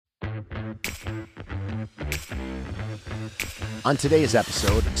On today's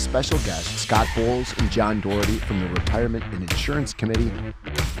episode, special guests Scott Bowles and John Doherty from the Retirement and Insurance Committee.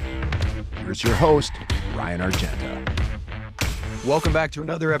 Here's your host, Ryan Argenta. Welcome back to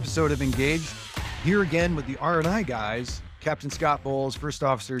another episode of Engaged. Here again with the R&I guys, Captain Scott Bowles, First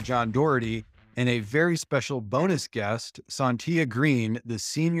Officer John Doherty, and a very special bonus guest, Santia Green, the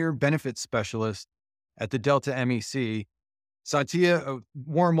Senior Benefits Specialist at the Delta MEC. Santia, a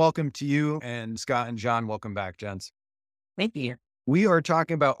warm welcome to you, and Scott and John, welcome back, gents. Thank you. We are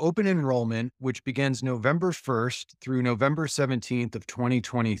talking about open enrollment, which begins November 1st through November 17th of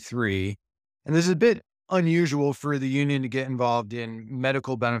 2023. And this is a bit unusual for the union to get involved in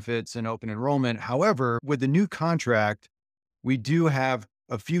medical benefits and open enrollment. However, with the new contract, we do have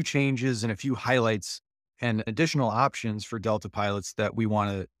a few changes and a few highlights and additional options for Delta pilots that we want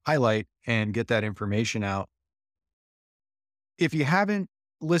to highlight and get that information out. If you haven't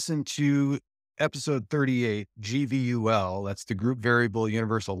listened to episode 38, GVUL, that's the Group Variable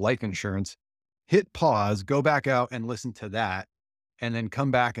Universal Life Insurance, hit pause, go back out and listen to that, and then come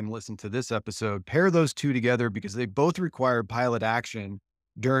back and listen to this episode. Pair those two together because they both require pilot action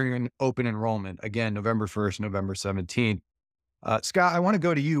during an open enrollment. Again, November 1st, November 17th. Scott, I want to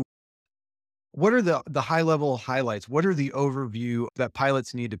go to you. What are the high-level highlights? What are the overview that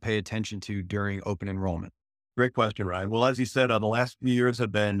pilots need to pay attention to during open enrollment? Great question, Ryan. Well, as you said, the last few years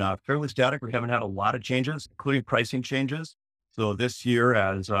have been fairly static. We haven't had a lot of changes, including pricing changes. So this year,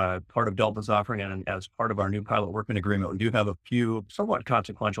 as part of Delta's offering and as part of our new pilot working agreement, we do have a few somewhat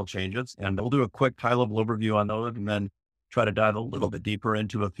consequential changes. And we'll do a quick high-level overview on those and then try to dive a little bit deeper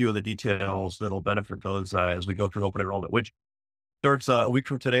into a few of the details that'll benefit those as we go through open enrollment, which starts a week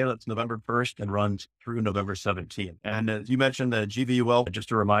from today. That's November 1st and runs through November 17th. And as you mentioned, the GVUL, just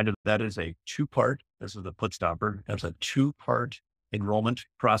a reminder, that is a two-part, this is the put stopper. That's a two-part enrollment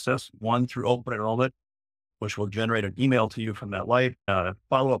process, one through open enrollment, which will generate an email to you from MetLife,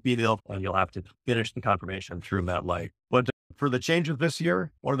 follow-up email, and you'll have to finish the confirmation through MetLife. But for the changes this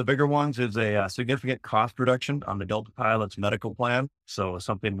year, one of the bigger ones is a significant cost reduction on the Delta pilot's medical plan. So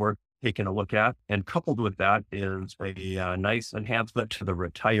something we're taking a look at. And coupled with that is a nice enhancement to the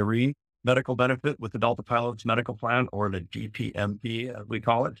retiree medical benefit with the Delta pilot's medical plan, or the DPMP, as we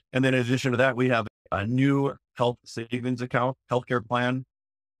call it. And then in addition to that, we have a new health savings account, healthcare plan.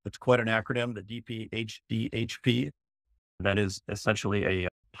 It's quite an acronym, the DPHDHP. That is essentially a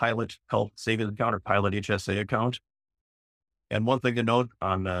pilot health savings account or pilot HSA account. And one thing to note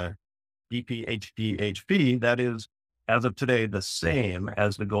on the DPHDHP, that is, as of today, the same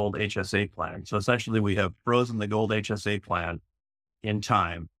as the Gold HSA plan. So essentially, we have frozen the Gold HSA plan in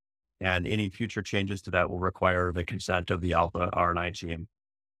time, and any future changes to that will require the consent of the Alpha R&I team.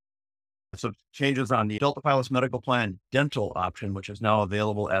 So changes on the Delta Pilot's medical plan dental option, which is now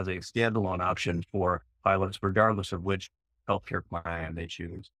available as a standalone option for pilots, regardless of which healthcare plan they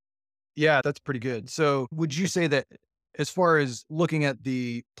choose. Yeah, that's pretty good. So would you say that as far as looking at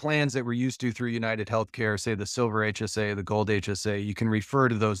the plans that we're used to through United Healthcare, say the Silver HSA, the Gold HSA, you can refer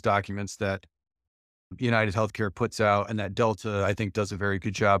to those documents that United Healthcare puts out, and that Delta, I think, does a very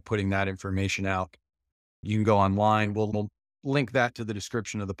good job putting that information out. You can go online. We'll link that to the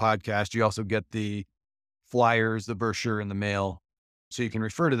description of the podcast. You also get the flyers, the brochure in the mail. So you can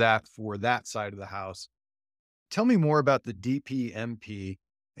refer to that for that side of the house. Tell me more about the DPMP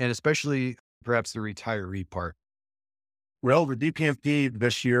and especially perhaps the retiree part. Well, the DPMP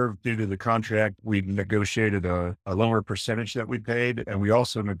this year, due to the contract, we negotiated a lower percentage that we paid, and we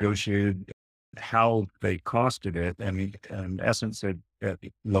also negotiated how they costed it. And in essence, it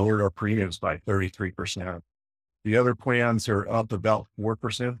lowered our premiums by 33%. The other plans are up about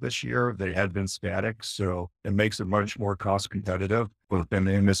 4% this year. They had been static, so it makes it much more cost competitive both in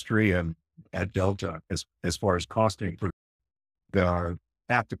the industry and at Delta as far as costing for the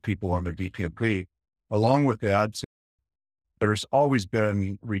active people on the DPMP. Along with that, there's always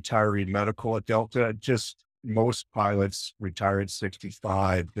been retiree medical at Delta. Just most pilots retire at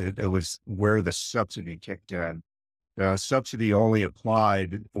 65. It was where the subsidy kicked in. The subsidy only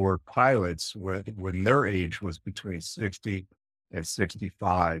applied for pilots when their age was between 60 and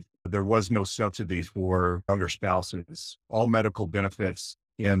 65. There was no subsidy for younger spouses. All medical benefits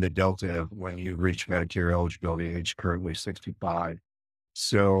in the Delta when you reach Medicare eligibility age, currently 65.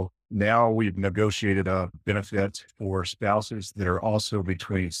 So now we've negotiated a benefit for spouses that are also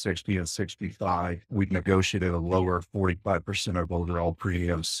between 60 and 65. We've negotiated a lower 45% of overall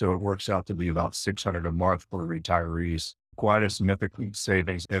premiums. So it works out to be about $600 a month for retirees. Quite a significant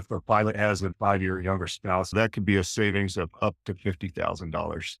savings. If a pilot has a 5-year younger spouse, that could be a savings of up to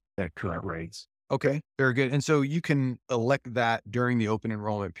 $50,000 at current rates. Okay, very good. And so you can elect that during the open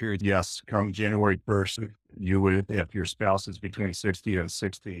enrollment period. Yes, come January 1st, you would, if your spouse is between 60 and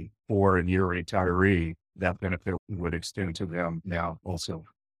 64 and you're a retiree, that benefit would extend to them now also.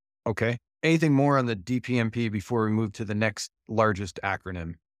 Okay. Anything more on the DPMP before we move to the next largest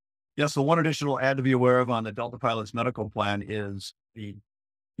acronym? Yeah, so one additional ad to be aware of on the Delta Pilots medical plan is the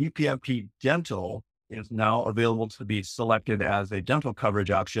DPMP dental is now available to be selected as a dental coverage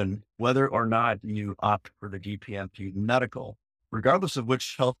option, whether or not you opt for the DPMP medical. Regardless of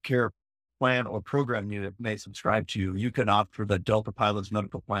which healthcare plan or program you may subscribe to, you can opt for the Delta Pilots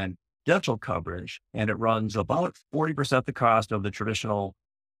medical plan dental coverage, and it runs about 40% the cost of the traditional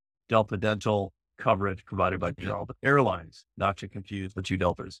Delta dental coverage provided by Delta Airlines, not to confuse the two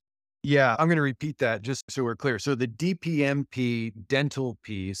Deltas. Yeah, I'm going to repeat that just so we're clear. So the DPMP dental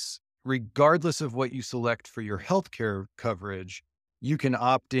piece, regardless of what you select for your healthcare coverage, you can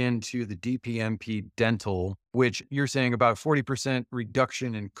opt into the DPMP dental, which you're saying about 40%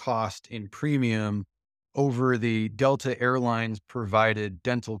 reduction in cost in premium over the Delta Airlines provided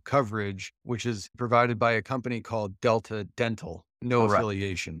dental coverage, which is provided by a company called Delta Dental, no Correct.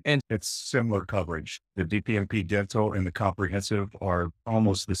 affiliation. And It's similar coverage. The DPMP dental and the comprehensive are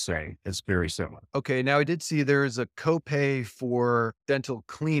almost the same. It's very similar. okay, now I did see there's a copay for dental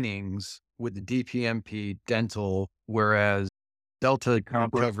cleanings with the DPMP dental, whereas Delta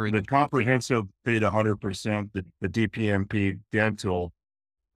coverage. The comprehensive paid 100%. The DPMP dental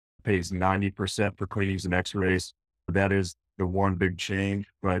pays 90% for cleanings and x-rays. That is the one big change,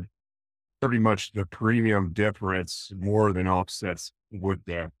 but pretty much the premium difference more than offsets with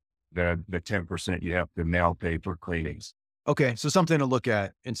the 10% you have to now pay for cleanings. Okay, so something to look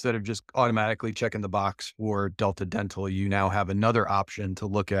at instead of just automatically checking the box for Delta Dental, you now have another option to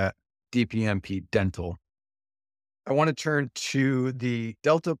look at DPMP Dental. I want to turn to the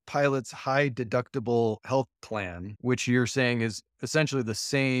Delta Pilots High Deductible Health Plan, which you're saying is essentially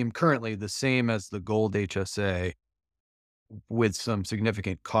currently the same as the Gold HSA with some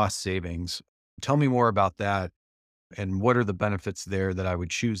significant cost savings. Tell me more about that and what are the benefits there that I would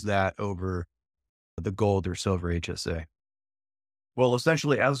choose that over the Gold or Silver HSA? Well,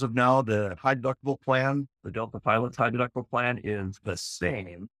 essentially, as of now, the high deductible plan, the Delta Pilots high deductible plan is the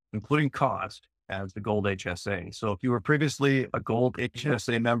same, including cost, as the Gold HSA. So if you were previously a Gold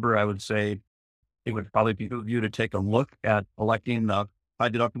HSA member, I would say it would probably be of you to take a look at electing the high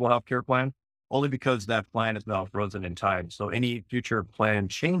deductible healthcare plan, only because that plan is now frozen in time. So any future plan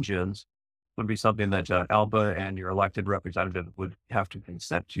changes would be something that ALBA and your elected representative would have to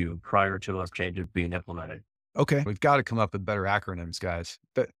consent to prior to those changes being implemented. Okay. We've got to come up with better acronyms, guys,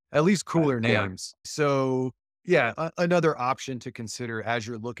 but at least cooler Yeah. names. So yeah, another option to consider as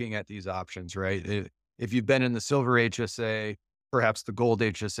you're looking at these options, right? If you've been in the Silver HSA, perhaps the Gold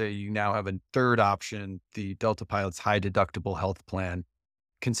HSA, you now have a third option, the Delta Pilots High Deductible Health Plan.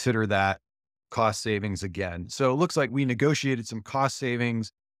 Consider that cost savings again. So it looks like we negotiated some cost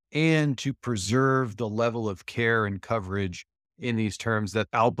savings and to preserve the level of care and coverage in these terms that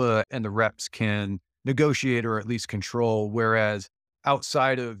ALBA and the reps can negotiate or at least control, whereas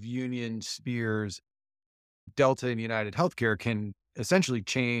outside of union spheres, Delta and United Healthcare can essentially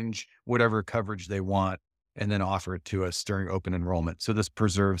change whatever coverage they want and then offer it to us during open enrollment. So this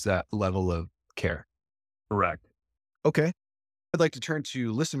preserves that level of care. Correct. Okay. I'd like to turn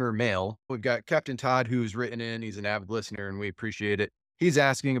to listener mail. We've got Captain Todd, who's written in. He's an avid listener and we appreciate it. He's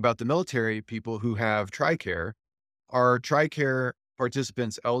asking about the military people who have TRICARE. Are TRICARE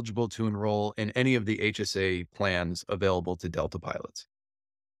participants eligible to enroll in any of the HSA plans available to Delta pilots?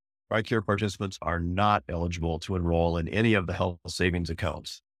 TRICARE participants are not eligible to enroll in any of the health savings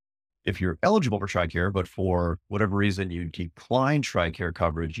accounts. If you're eligible for TRICARE, but for whatever reason you decline TRICARE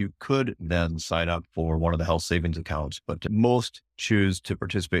coverage, you could then sign up for one of the health savings accounts. But most choose to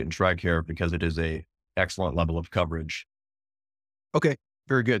participate in TRICARE because it is a excellent level of coverage. Okay,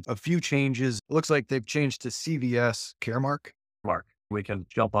 very good. A few changes. Looks like they've changed to CVS Caremark. Mark, we can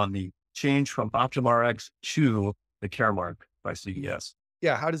jump on the change from OptumRx to the Caremark by CVS.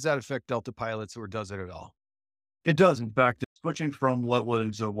 Yeah, how does that affect Delta pilots or does it at all? It does. In fact, switching from what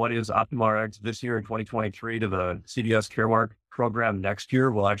is OptumRx this year in 2023 to the CVS Caremark program next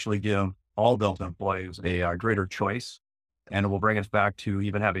year will actually give all Delta employees a greater choice. And it will bring us back to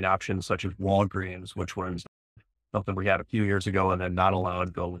even having options such as Walgreens, which was something we had a few years ago and then not allowed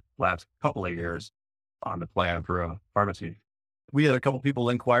to go the last couple of years on the plan for a pharmacy. We had a couple people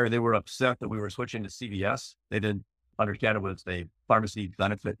inquire. They were upset that we were switching to CVS. They didn't understand it was a pharmacy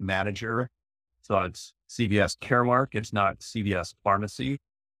benefit manager. So it's CVS Caremark. It's not CVS Pharmacy.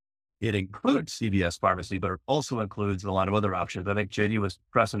 It includes CVS Pharmacy, but it also includes a lot of other options. I think JD was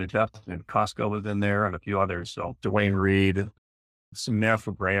pressing a test and Costco was in there and a few others. So Dwayne Reed, some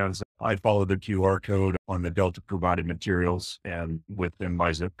national brands. I follow the QR code on the Delta provided materials, and within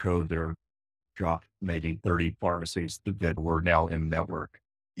my zip code, there are maybe 30 pharmacies that were now in network.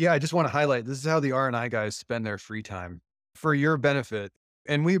 Yeah, I just want to highlight this is how the R&I guys spend their free time for your benefit.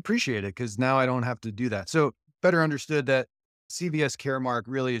 And we appreciate it because now I don't have to do that. So better understood that CVS Caremark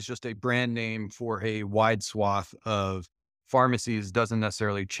really is just a brand name for a wide swath of pharmacies, doesn't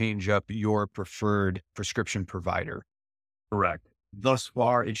necessarily change up your preferred prescription provider. Correct. Thus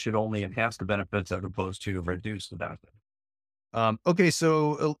far, it should only enhance the benefits as opposed to reduce the benefit. Okay,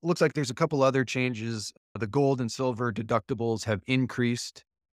 so it looks like there's a couple other changes. The gold and silver deductibles have increased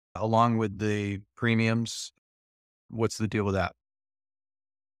along with the premiums. What's the deal with that?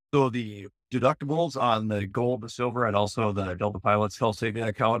 So the deductibles on the gold, the silver, and also the Delta Pilots health saving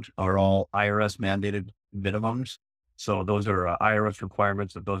account are all IRS mandated minimums. So those are IRS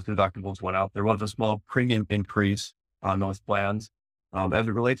requirements that those deductibles went out. There was a small premium increase on those plans. As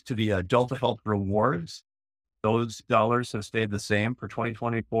it relates to the Delta Health rewards, those dollars have stayed the same for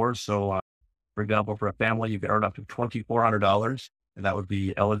 2024. So, for example, for a family, you can earn up to $2,400, and that would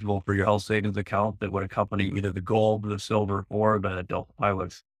be eligible for your health savings account that would accompany either the gold, the silver, or the Delta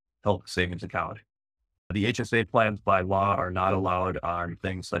Pilots health savings account. The HSA plans by law are not allowed on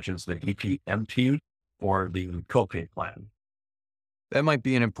things such as the EPMT or the copay plan. That might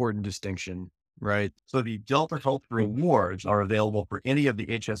be an important distinction, right? So the Delta Health rewards are available for any of the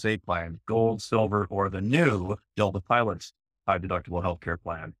HSA plans, gold, silver, or the new Delta Pilots high deductible healthcare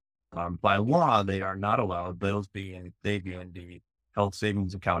plan. By law, they are not allowed. Those being the health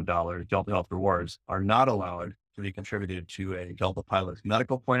savings account dollars, Delta Health rewards are not allowed to be contributed to a Delta Pilots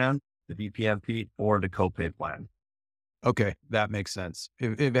medical plan, the BPMP, or the copay plan. Okay, that makes sense.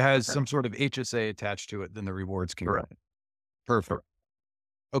 If it has some sort of HSA attached to it, then the rewards can go. Perfect.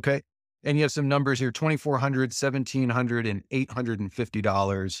 Okay. And you have some numbers here, $2,400, $1,700, and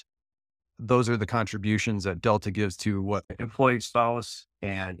 $850. Those are the contributions that Delta gives to what? Employee, spouse,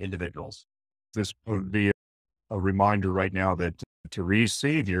 and individuals. This would be a reminder right now that to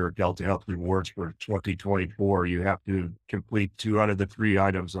receive your Delta Health rewards for 2024, you have to complete 2 out of the 3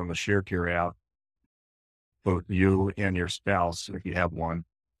 items on the ShareCare app, both you and your spouse, if you have one,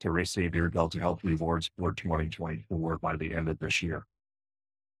 to receive your Delta Health rewards for 2024 by the end of this year.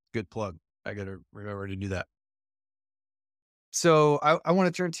 Good plug. I got to remember to do that. So I want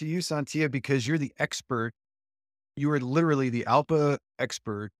to turn to you, Santia, because you're the expert. You are literally the ALPA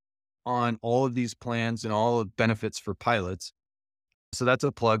expert on all of these plans and all of benefits for pilots. So that's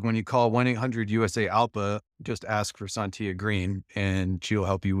a plug. When you call 1-800-USA-ALPA, just ask for Santia Green and she'll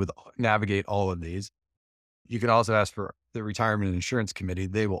help you with navigate all of these. You can also ask for the Retirement and Insurance Committee.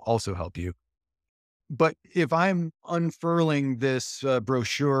 They will also help you. But if I'm unfurling this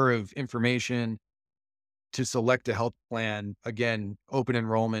brochure of information to select a health plan, again, open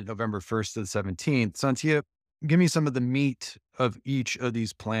enrollment November 1st to the 17th, Santia, give me some of the meat of each of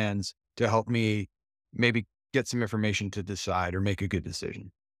these plans to help me maybe get some information to decide or make a good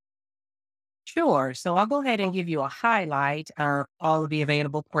decision. Sure. So I'll go ahead and give you a highlight of all of the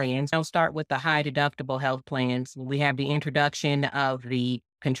available plans. I'll start with the high deductible health plans. We have the introduction of the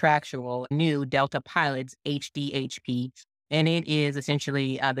contractual new Delta Pilots HDHP, and it is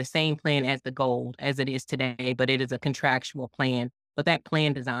essentially the same plan as the gold as it is today, but it is a contractual plan. But that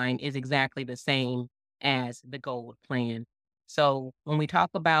plan design is exactly the same as the gold plan. So when we talk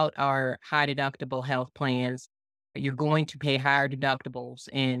about our high deductible health plans, you're going to pay higher deductibles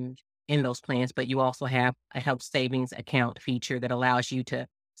in those plans, but you also have a health savings account feature that allows you to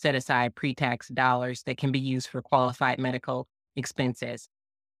set aside pre-tax dollars that can be used for qualified medical expenses.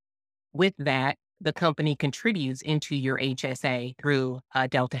 With that, the company contributes into your HSA through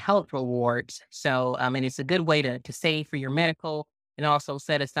Delta Health Rewards. So, and it's a good way to save for your medical and also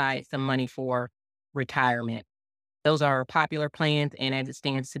set aside some money for retirement. Those are popular plans, and as it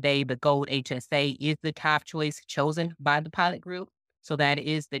stands today, the Gold HSA is the top choice chosen by the pilot group. So that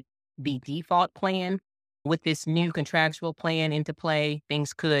is the default plan. With this new contractual plan into play,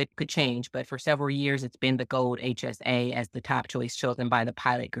 things could change, but for several years, it's been the Gold HSA as the top choice chosen by the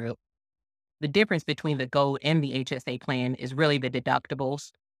pilot group. The difference between the Gold and the HSA plan is really the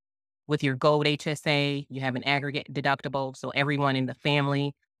deductibles. With your Gold HSA, you have an aggregate deductible, so everyone in the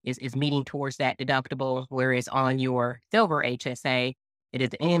family is meeting towards that deductible, whereas on your Silver HSA, it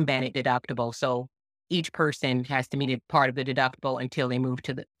is an embedded deductible, so each person has to meet a part of the deductible until they move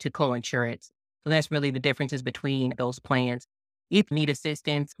to coinsurance. So that's really the differences between those plans. If you need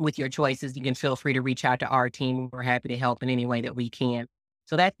assistance with your choices, you can feel free to reach out to our team. We're happy to help in any way that we can.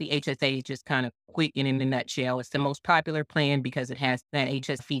 So that's the HSA, just kind of quick and in a nutshell. It's the most popular plan because it has that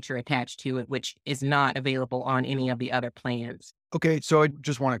HS feature attached to it, which is not available on any of the other plans. Okay, so I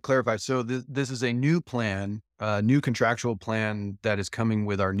just want to clarify. So this is a new plan, a new contractual plan that is coming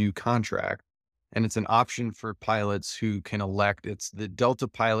with our new contract, and it's an option for pilots who can elect. It's the Delta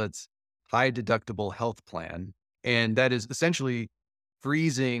Pilots High Deductible Health Plan, and that is essentially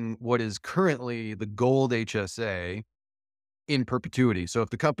freezing what is currently the Gold HSA in perpetuity. So if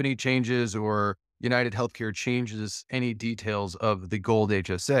the company changes or United Healthcare changes any details of the Gold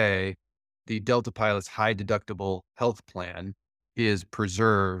HSA, the Delta Pilots High Deductible Health Plan is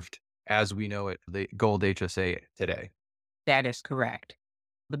preserved as we know it, the Gold HSA today. That is correct.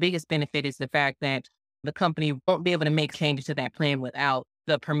 The biggest benefit is the fact that the company won't be able to make changes to that plan without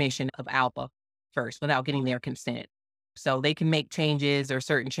the permission of ALPA first, without getting their consent. So they can make changes or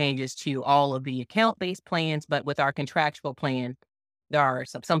certain changes to all of the account-based plans, but with our contractual plan, there are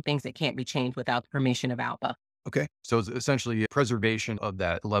some things that can't be changed without the permission of ALPA. Okay. So it's essentially a preservation of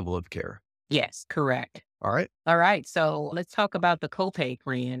that level of care. Yes, correct. All right. All right. So let's talk about the copay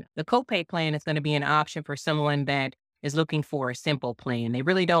plan. The copay plan is going to be an option for someone that is looking for a simple plan. They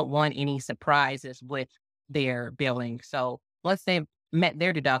really don't want any surprises with their billing. So once they've met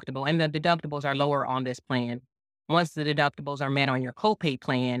their deductible, and the deductibles are lower on this plan, once the deductibles are met on your copay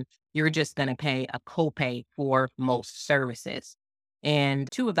plan, you're just going to pay a copay for most services. And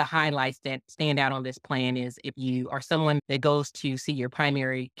two of the highlights that stand out on this plan is if you are someone that goes to see your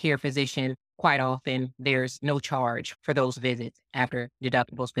primary care physician quite often, there's no charge for those visits after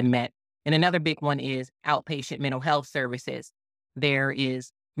deductibles been met. And another big one is outpatient mental health services. There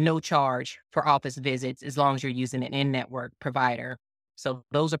is no charge for office visits as long as you're using an in-network provider. So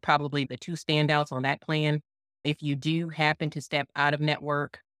those are probably the two standouts on that plan. If you do happen to step out of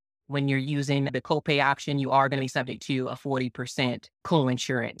network, when you're using the copay option, you are going to be subject to a 40%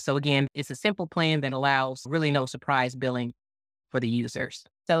 co-insurance. So again, it's a simple plan that allows really no surprise billing for the users.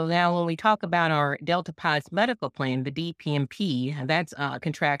 So now when we talk about our Delta Pilots medical plan, the DPMP, that's a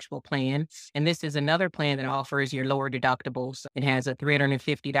contractual plan. And this is another plan that offers your lower deductibles. It has a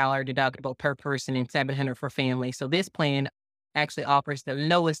 $350 deductible per person and $700 for family. So this plan actually offers the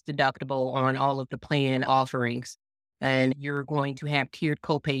lowest deductible on all of the plan offerings. And you're going to have tiered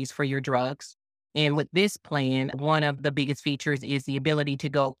copays for your drugs. And with this plan, one of the biggest features is the ability to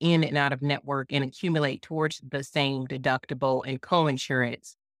go in and out of network and accumulate towards the same deductible and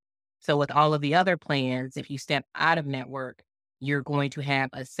coinsurance. So with all of the other plans, if you step out of network, you're going to have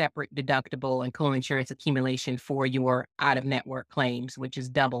a separate deductible and coinsurance accumulation for your out of network claims, which is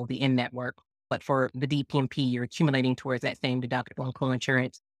double the in-network. But for the DPMP, you're accumulating towards that same deductible and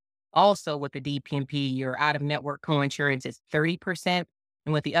coinsurance. Also, with the DPMP, your out-of-network coinsurance is 30%,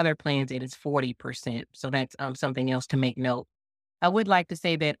 and with the other plans, it is 40%. So that's something else to make note. I would like to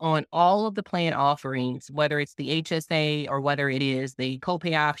say that on all of the plan offerings, whether it's the HSA or whether it is the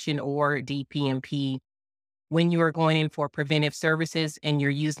copay option or DPMP, when you are going in for preventive services and you're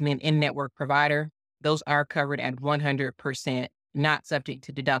using an in-network provider, those are covered at 100%, not subject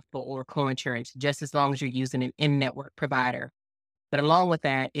to deductible or coinsurance, just as long as you're using an in-network provider. But along with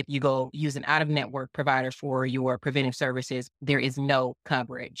that, if you go use an out-of-network provider for your preventive services, there is no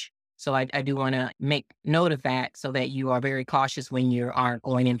coverage. So I do want to make note of that so that you are very cautious when you are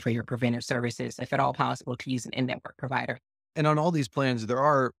going in for your preventive services, if at all possible, to use an in-network provider. And on all these plans, there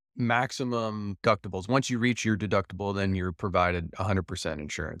are maximum deductibles. Once you reach your deductible, then you're provided 100%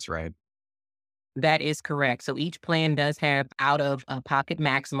 insurance, right? That is correct. So each plan does have out-of-pocket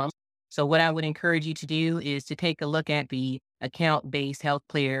maximum. So what I would encourage you to do is to take a look at the account-based health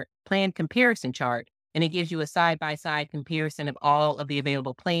plan comparison chart, and it gives you a side-by-side comparison of all of the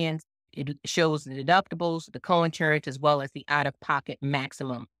available plans. It shows the deductibles, the coinsurance, as well as the out-of-pocket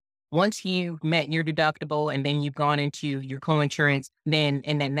maximum. Once you've met your deductible and then you've gone into your coinsurance, then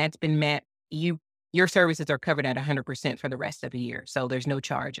that's been met, your services are covered at 100% for the rest of the year. So there's no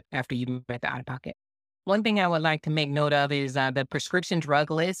charge after you've met the out-of-pocket. One thing I would like to make note of is the prescription drug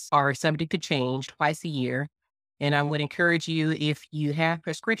lists are subject to change twice a year. And I would encourage you, if you have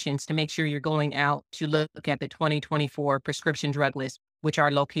prescriptions, to make sure you're going out to look at the 2024 prescription drug list, which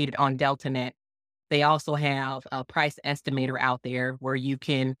are located on DeltaNet. They also have a price estimator out there where you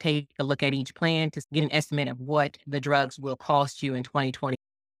can take a look at each plan to get an estimate of what the drugs will cost you in 2020.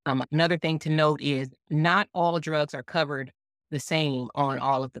 Another thing to note is not all drugs are covered the same on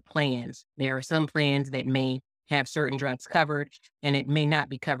all of the plans. There are some plans that may have certain drugs covered and it may not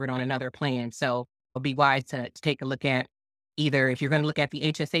be covered on another plan. So it'll be wise to take a look at either, if you're going to look at the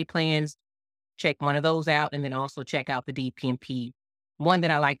HSA plans, check one of those out and then also check out the DPMP. One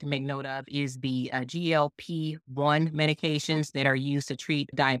that I like to make note of is the GLP-1 medications that are used to treat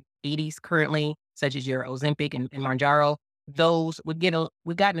diabetes currently, such as your Ozempic and Mounjaro. Those we've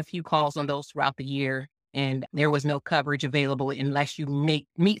gotten a few calls on those throughout the year, and there was no coverage available unless you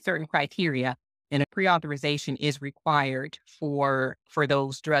meet certain criteria. And a pre-authorization is required for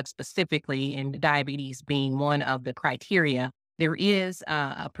those drugs specifically, and diabetes being one of the criteria. There is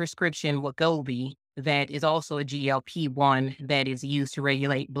a prescription Wegovy that is also a GLP-1 that is used to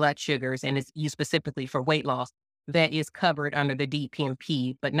regulate blood sugars and is used specifically for weight loss that is covered under the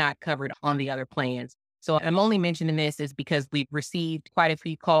DPMP, but not covered on the other plans. So I'm only mentioning this is because we've received quite a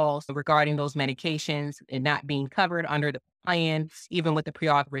few calls regarding those medications and not being covered under the plan, even with the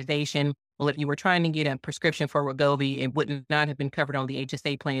pre-authorization. Well, if you were trying to get a prescription for Wegovy, it would not have been covered on the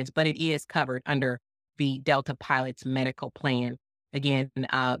HSA plans, but it is covered under the Delta Pilots medical plan. Again,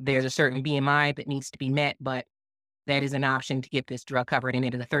 there's a certain BMI that needs to be met, but that is an option to get this drug covered, and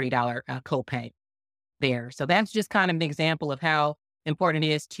it is a $30 copay there. So that's just kind of an example of how important it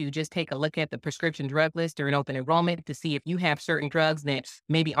is to just take a look at the prescription drug list during open enrollment to see if you have certain drugs that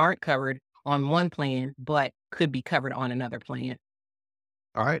maybe aren't covered on one plan, but could be covered on another plan.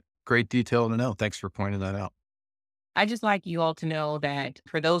 All right. Great detail to know. Thanks for pointing that out. I just like you all to know that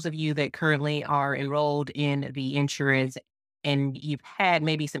for those of you that currently are enrolled in the insurance and you've had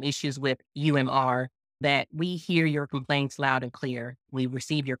maybe some issues with UMR, that we hear your complaints loud and clear. We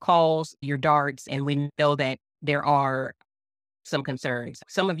receive your calls, your darts, and we know that there are some concerns.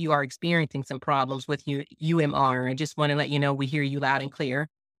 Some of you are experiencing some problems with UMR. I just want to let you know we hear you loud and clear.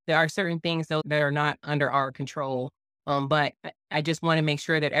 There are certain things, though, that are not under our control. But I just want to make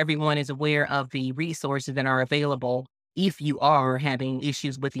sure that everyone is aware of the resources that are available. If you are having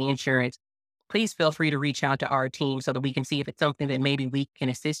issues with the insurance, please feel free to reach out to our team so that we can see if it's something that maybe we can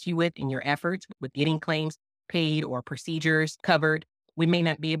assist you with in your efforts with getting claims paid or procedures covered. We may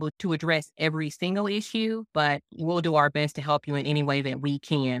not be able to address every single issue, but we'll do our best to help you in any way that we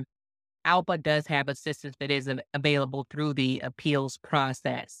can. ALPA does have assistance that is available through the appeals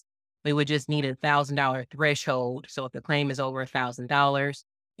process. We would just need a $1,000 threshold. So if the claim is over $1,000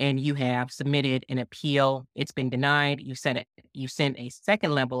 and you have submitted an appeal, it's been denied, you sent a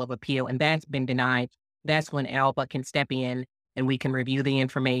second level of appeal and that's been denied, that's when ALPA can step in and we can review the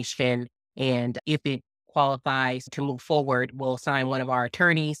information. And if it qualifies to move forward, we'll assign one of our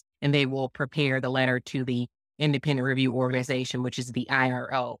attorneys and they will prepare the letter to the independent review organization, which is the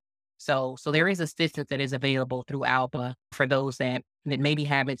IRO. So there is assistance that is available through ALPA for those that may be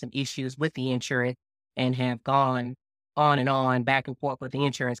having some issues with the insurance and have gone on and on back and forth with the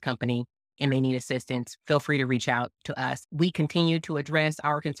insurance company and they need assistance. Feel free to reach out to us. We continue to address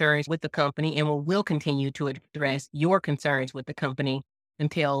our concerns with the company and will continue to address your concerns with the company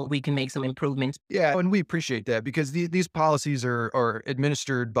until we can make some improvements. Yeah, and we appreciate that because these policies are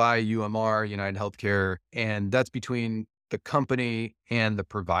administered by UMR, United Healthcare, and that's between the company and the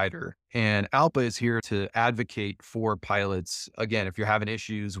provider. And ALPA is here to advocate for pilots. Again, if you're having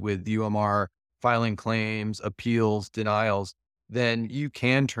issues with UMR, filing claims, appeals, denials, then you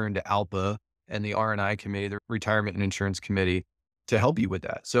can turn to ALPA and the R&I committee, the Retirement and Insurance Committee, to help you with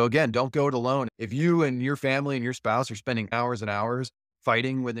that. So again, don't go it alone. If you and your family and your spouse are spending hours and hours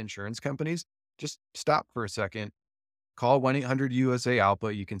fighting with insurance companies, just stop for a second, call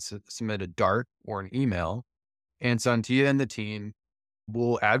 1-800-USA-ALPA. You can submit a DART or an email, and Santia and the team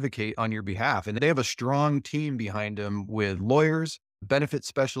will advocate on your behalf. And they have a strong team behind them with lawyers, benefit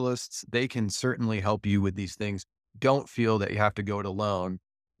specialists. They can certainly help you with these things. Don't feel that you have to go it alone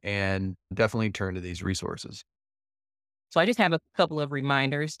and definitely turn to these resources. So I just have a couple of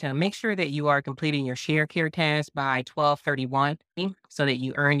reminders to make sure that you are completing your share care task by 12/31 so that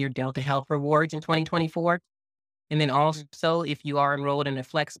you earn your Delta Health rewards in 2024. And then also, if you are enrolled in a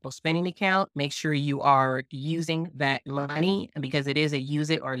flexible spending account, make sure you are using that money because it is a use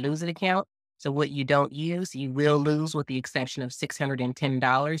it or lose it account. So what you don't use, you will lose with the exception of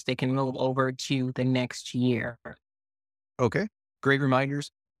 $610 that can roll over to the next year. Okay. Great reminders.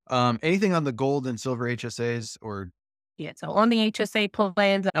 Anything on the gold and silver HSAs or? Yeah. So on the HSA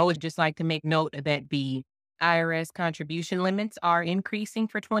plans, I would just like to make note that the IRS contribution limits are increasing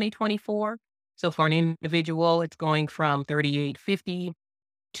for 2024. So for an individual, it's going from $3,850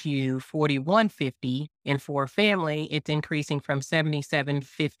 to $4,150. And for a family, it's increasing from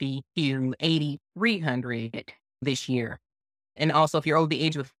 $7,750 to $8,300 this year. And also, if you're over the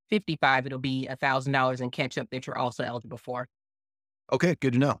age of 55, it'll be $1,000 in catch up that you're also eligible for. Okay,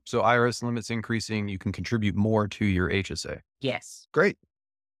 good to know. So IRS limits increasing, you can contribute more to your HSA. Yes. Great.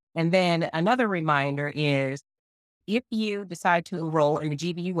 And then another reminder is, if you decide to enroll in the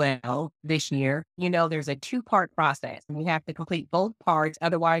GBUL this year, there's a two-part process. And you have to complete both parts.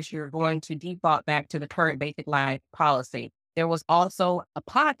 Otherwise, you're going to default back to the current basic life policy. There was also a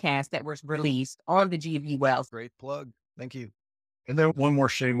podcast that was released on the GBUL. Great plug. Thank you. And then one more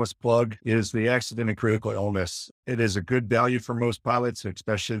shameless plug is the accident and critical illness. It is a good value for most pilots,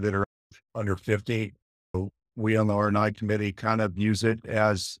 especially that are under 50. We on the R&I committee kind of use it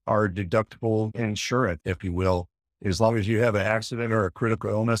as our deductible insurance, if you will. As long as you have an accident or a critical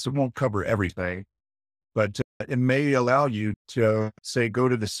illness, it won't cover everything, but it may allow you to say, go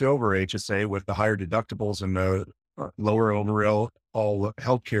to the silver HSA with the higher deductibles and the lower overall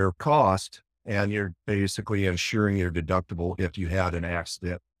healthcare cost. And you're basically insuring your deductible if you had an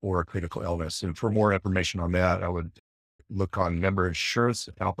accident or a critical illness. And for more information on that, I would look on member insurance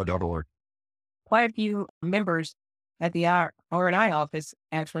at alpha.org. Quite a few members at the R&I office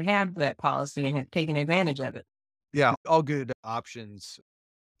actually have that policy and have taken advantage of it. Yeah, all good options.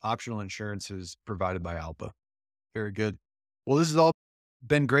 Optional insurance is provided by Alpa. Very good. Well, this has all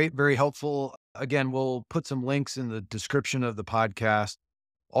been great, very helpful. Again, we'll put some links in the description of the podcast.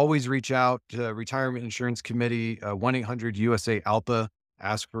 Always reach out to Retirement Insurance Committee, 1-800-USA-ALPA,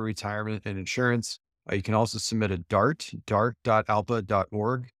 ask for retirement and insurance. You can also submit a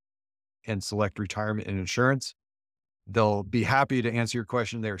dart.alpa.org, and select retirement and insurance. They'll be happy to answer your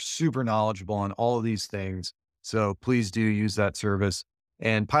question. They're super knowledgeable on all of these things. So please do use that service.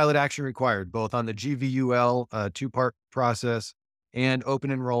 And pilot action required, both on the GVUL two-part process and open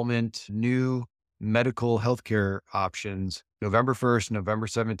enrollment, new medical healthcare options, November 1st, November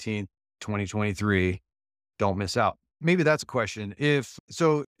 17th, 2023. Don't miss out. Maybe that's a question. If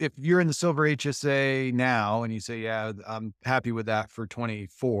you're in the silver HSA now and you say, yeah, I'm happy with that for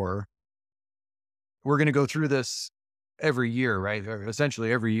 24, we're going to go through this every year, right? Or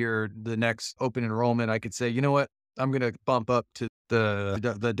essentially every year, the next open enrollment, I could say, you know what, I'm going to bump up to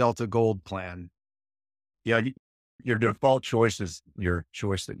the Delta Gold plan. Yeah. Your default choice is your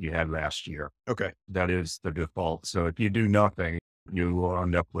choice that you had last year. Okay. That is the default. So if you do nothing, you will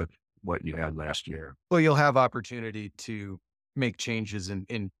end up with what you had last year. Well, you'll have opportunity to make changes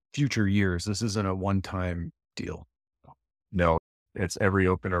in future years. This isn't a one-time deal. No, it's every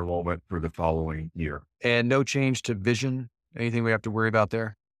open enrollment for the following year. And no change to vision? Anything we have to worry about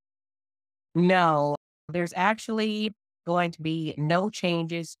there? No, there's actually going to be no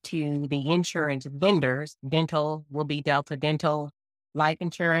changes to the insurance vendors. Dental will be Delta Dental. Life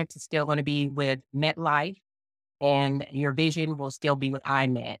insurance is still going to be with MetLife, and your vision will still be with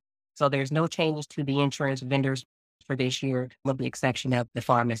IMED. So there's no changes to the insurance vendors for this year, with the exception of the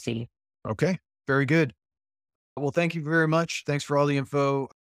pharmacy. Okay, very good. Well, thank you very much. Thanks for all the info.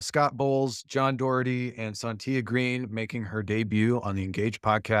 Scott Bowles, John Doherty, and Santia Green making her debut on the Engage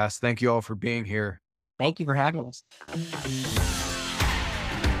podcast. Thank you all for being here. Thank you for having us.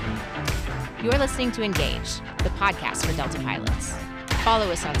 You're listening to Engage, the podcast for Delta pilots.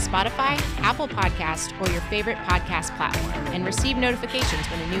 Follow us on Spotify, Apple Podcasts, or your favorite podcast platform, and receive notifications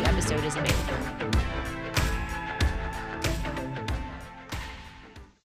when a new episode is available.